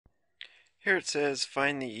Here it says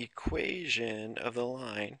find the equation of the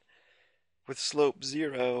line with slope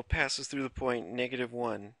 0 passes through the point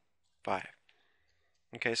 -1, 5.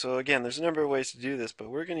 Okay, so again, there's a number of ways to do this, but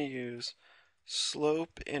we're going to use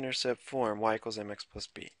slope-intercept form, y equals mx plus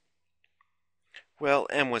b. Well,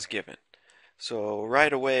 m was given. So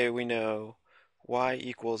right away we know y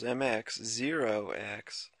equals mx,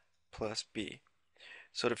 0x plus b.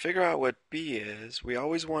 So to figure out what b is, we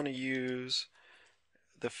always want to use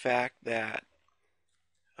the fact that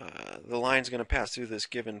the line's going to pass through this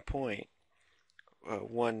given point,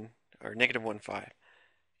 1 or -1, 5.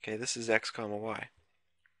 Okay, this is x comma y.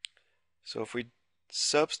 So if we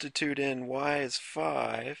substitute in y as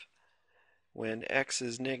 5 when x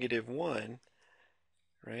is -1,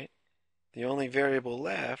 right? The only variable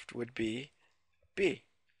left would be b.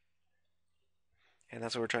 And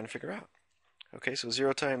that's what we're trying to figure out. Okay, so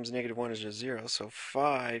 0 times -1 is just 0, so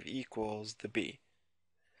 5 equals the b.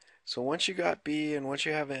 So once you got b and once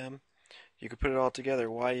you have m, you can put it all together.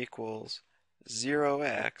 Y equals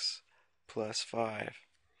 0x plus 5.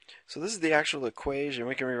 So this is the actual equation.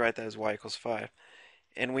 We can rewrite that as y equals 5.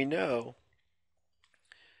 And we know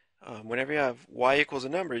whenever you have y equals a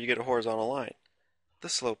number, you get a horizontal line. The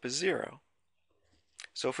slope is 0.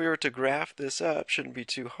 So if we were to graph this up, shouldn't be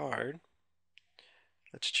too hard.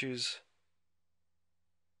 Let's choose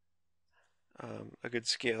a good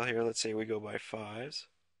scale here. Let's say we go by 5s.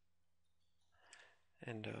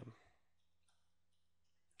 And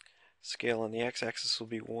scale on the x-axis will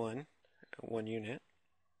be 1 unit.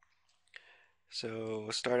 So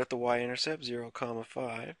we'll start at the y-intercept, 0,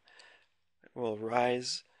 5. We'll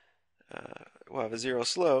rise, we'll have a 0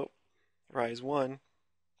 slope, rise 1,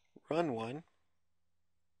 run 1.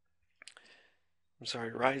 I'm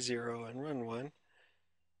sorry, rise 0 and run 1.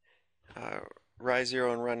 Rise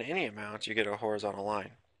 0 and run any amount, you get a horizontal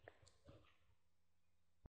line.